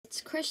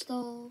it's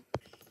Crystal.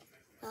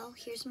 Well,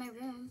 here's my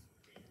room.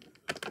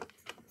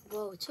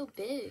 Whoa, it's so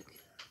big.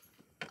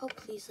 Oh,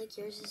 please, like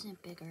yours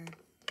isn't bigger.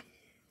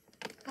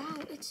 Wow,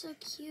 it's so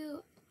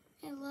cute.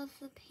 I love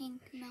the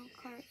pink milk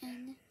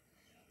carton.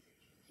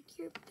 Like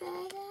your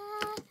bed.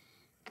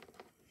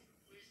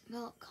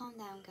 Well, calm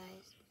down,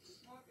 guys.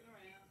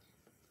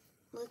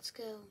 Let's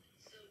go.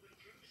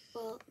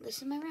 Well, this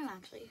is my room,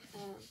 actually. I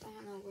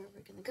don't know where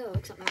we're gonna go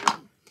except my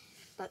room.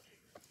 But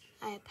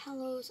I have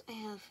pillows. I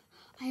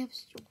have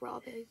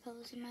strawberry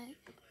pillows in my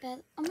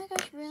bed. Oh my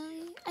gosh,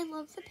 really? I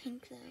love the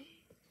pink, though.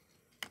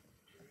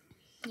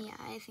 Yeah,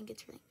 I think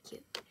it's really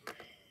cute.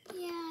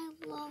 Yeah, I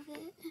love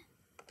it.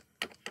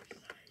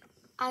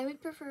 I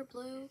would prefer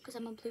blue because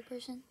I'm a blue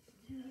person.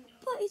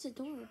 But it's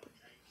adorable.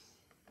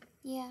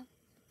 Yeah.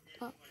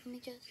 Well, let me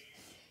just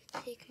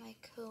take my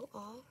coat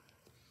off.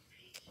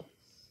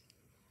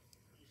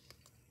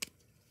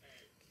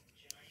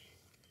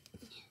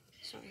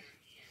 Sorry.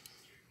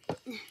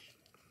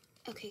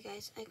 Okay,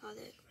 guys, I got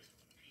it.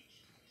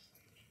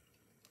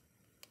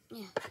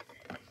 Yeah.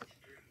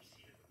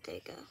 There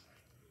you go.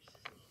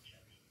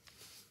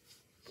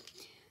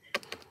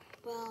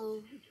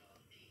 Well,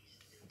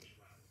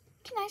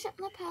 can I sit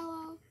on the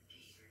pillow?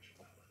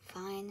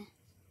 Fine.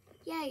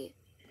 Yay.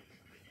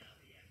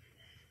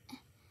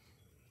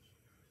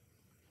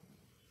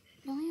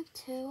 You only have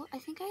two? I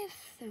think I have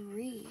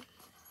three.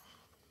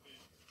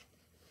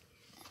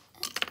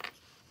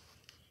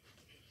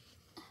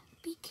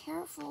 Be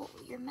careful.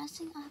 You're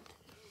messing up.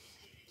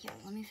 Here,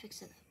 let me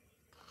fix it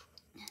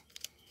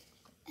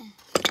up.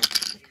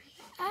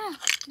 Ah!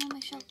 No, my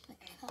shelf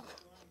fell.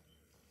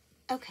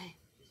 Okay.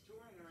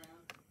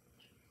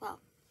 Well,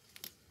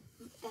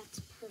 that's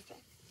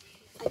perfect.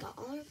 I got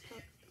all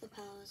the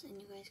pillows, and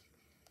you guys...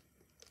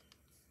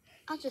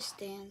 I'll just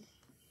stand.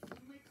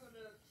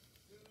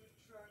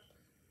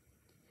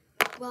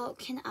 Well,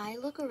 can I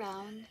look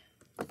around?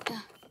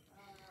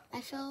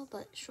 I fell,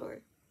 but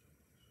sure.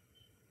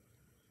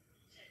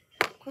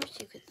 Of course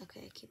you could.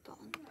 Okay, keep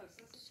on.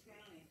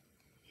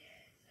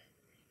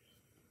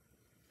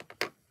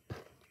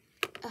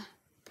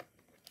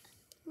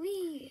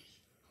 Wee!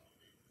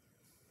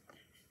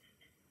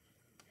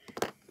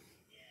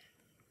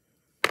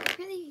 They're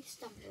pretty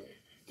stumbly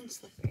and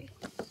slippery.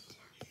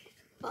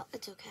 But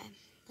it's okay.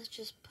 Let's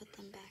just put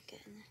them back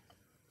in.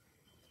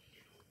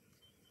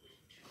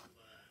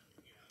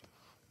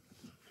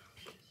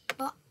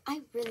 Well,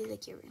 I really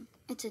like your room.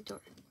 It's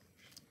adorable.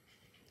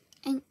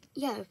 And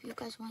yeah, if you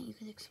guys want, you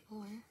can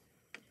explore.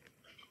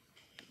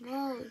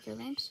 Whoa, your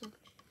lamp's so...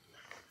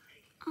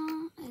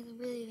 I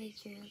really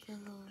like your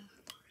little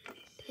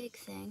pig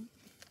thing.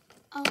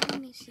 Oh,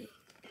 let me see.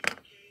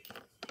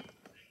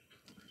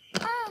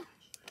 Ah!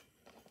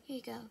 Here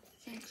you go.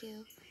 Thank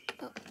you.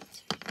 Oh,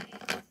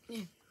 sorry.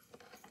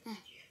 Yeah.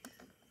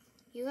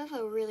 You have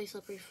a really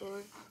slippery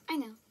floor. I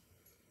know.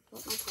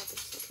 Well, my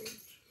carpet's slippery.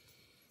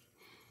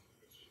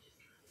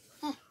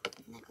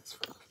 Necklace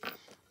fell off.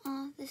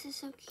 Aw, this is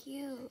so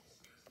cute.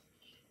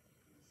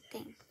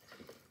 Thanks.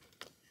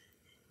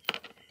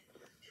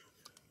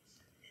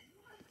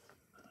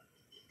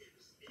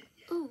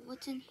 Oh,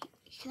 what's in here?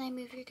 Can I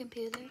move your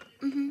computer?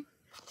 Mm-hmm.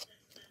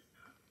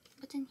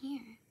 What's in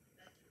here?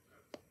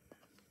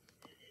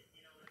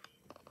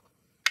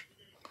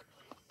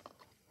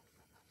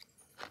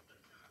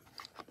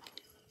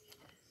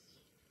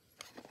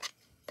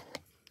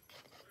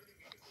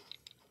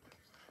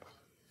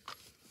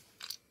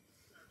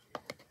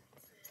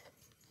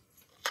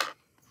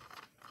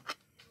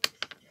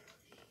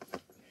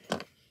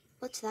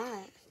 What's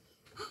that?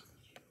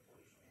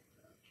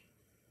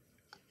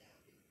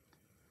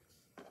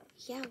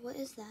 Yeah, what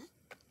is that?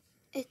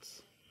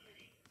 It's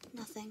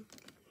nothing.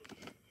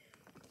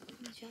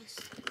 Let me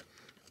just...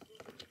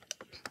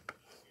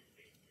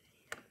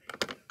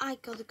 I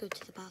gotta go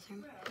to the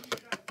bathroom.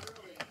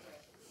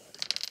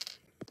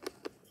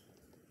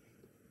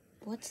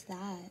 What's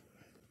that?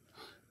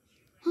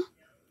 Huh?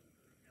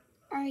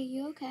 Are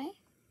you okay?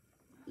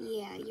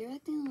 Yeah, you're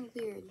acting a little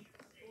weird.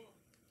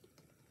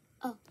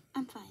 Oh,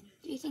 I'm fine.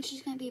 Do you think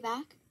she's gonna be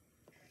back?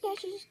 Yeah,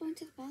 she's just going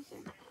to the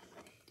bathroom.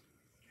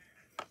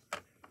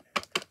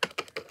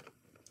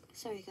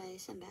 Sorry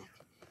guys, I'm back.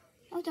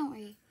 Oh, don't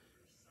worry.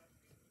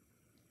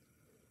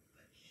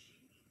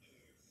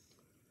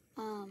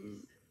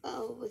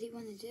 Oh, what do you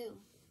want to do?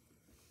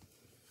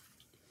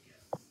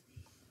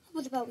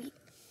 What about we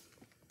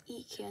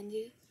eat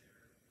candy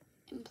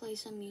and play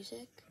some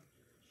music?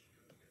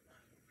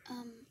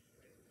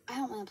 I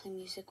don't want to play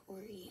music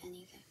or eat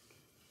anything.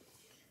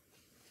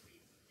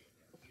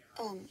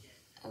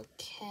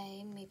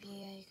 Okay,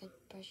 maybe I could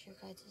brush your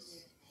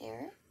guys'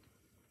 hair?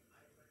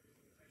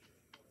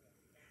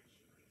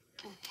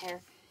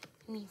 Hair.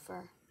 I mean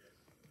fur.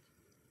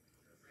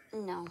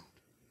 No.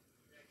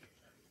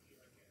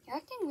 You're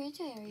acting weird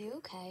today. Are you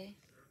okay?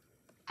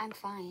 I'm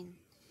fine.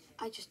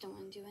 I just don't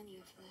want to do any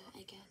of that,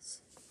 I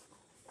guess.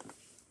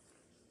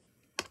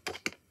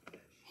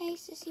 Hey,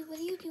 Sissy, what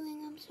are you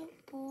doing? I'm so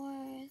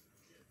bored.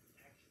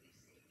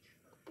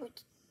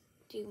 What,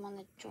 do you want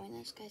to join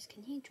us? Guys,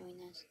 can he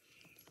join us?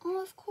 Oh,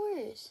 of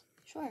course.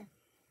 Sure.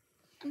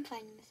 I'm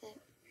fine with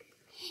it.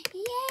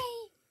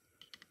 Yay!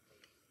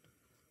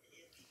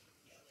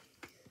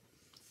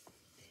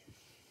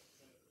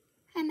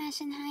 Hi,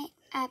 Madison. Hi,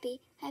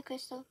 Abby. Hi,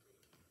 Crystal.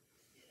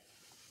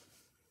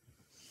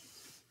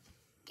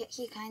 Yeah,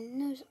 he kind of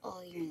knows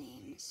all your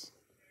names.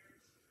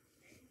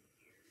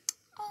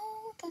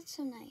 Oh, that's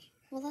so nice.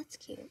 Well, that's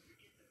cute.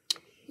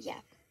 Yeah.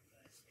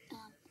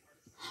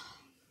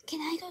 Can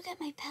I go get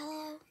my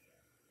pillow?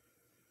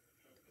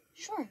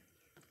 Sure.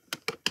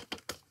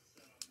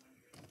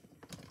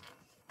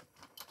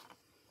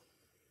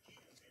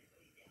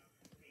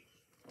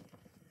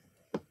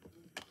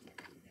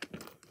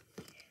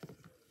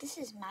 This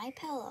is my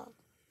pillow.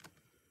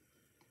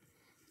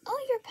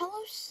 Oh, your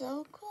pillow's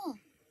so cool.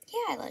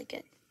 Yeah, I like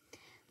it.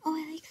 Oh,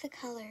 I like the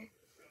color.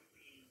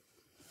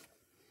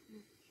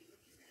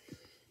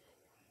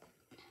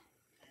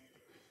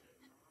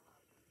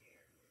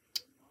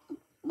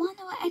 Well,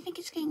 no, I think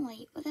it's getting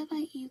late. What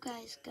about you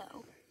guys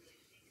go?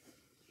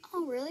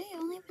 Oh, really? It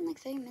only been like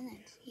 30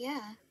 minutes.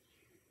 Yeah.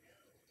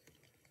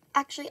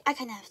 Actually, I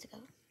kind of have to go.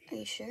 Are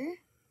you sure?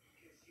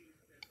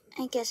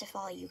 I guess if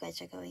all you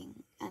guys are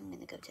going, I'm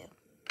gonna go too.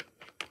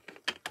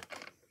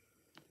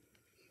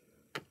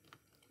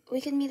 We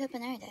can meet up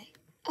another day.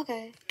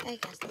 Okay, I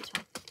guess that's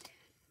fine.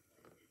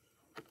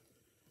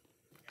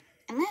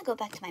 I'm gonna go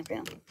back to my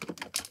room.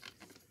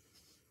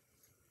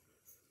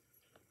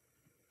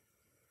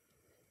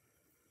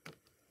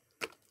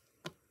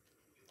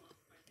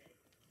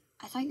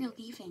 I thought you were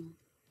leaving.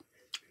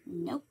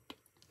 Nope.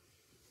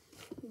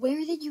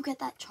 Where did you get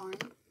that charm?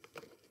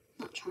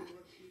 Not charm.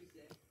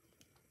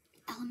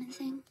 Element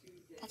thing?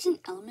 That's an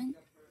element?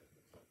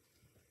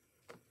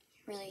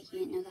 Really? You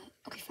didn't know that?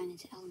 Okay, fine,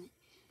 it's an element.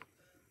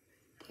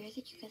 Where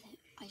did you get it?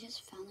 I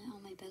just found it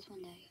on my bed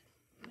one day.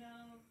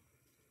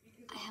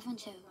 I have one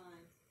too.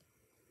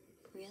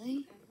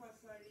 Really?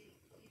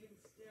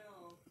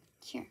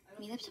 Here,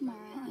 meet up tomorrow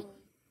and...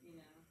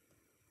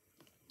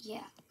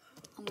 Yeah,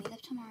 I'll meet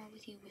up tomorrow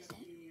with you with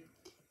it.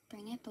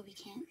 Bring it, but we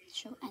can't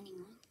show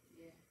anyone.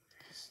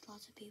 Because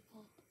lots of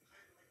people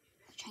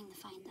are trying to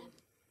find them.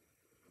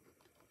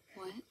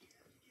 What?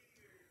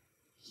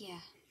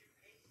 Yeah.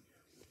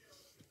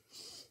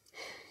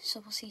 So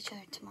we'll see each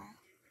other tomorrow.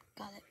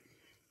 Got it.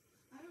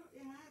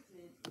 It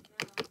hasn't. No.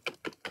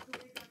 So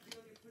they got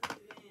Yogi puts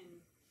it in.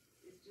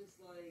 It's just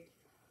like.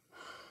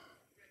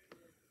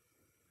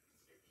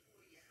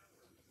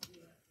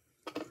 Yeah.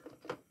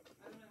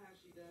 I don't know how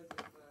she does it,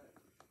 but.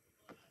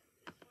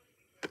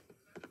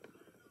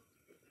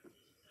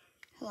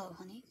 Hello,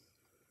 honey.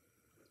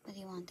 What do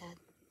you want, Dad?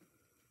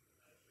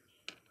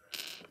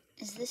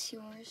 Is this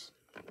yours?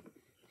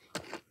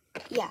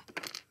 Yeah.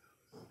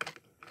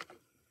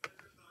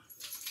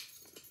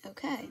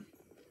 Okay.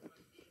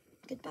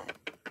 Goodbye.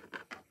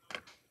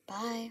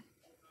 Bye.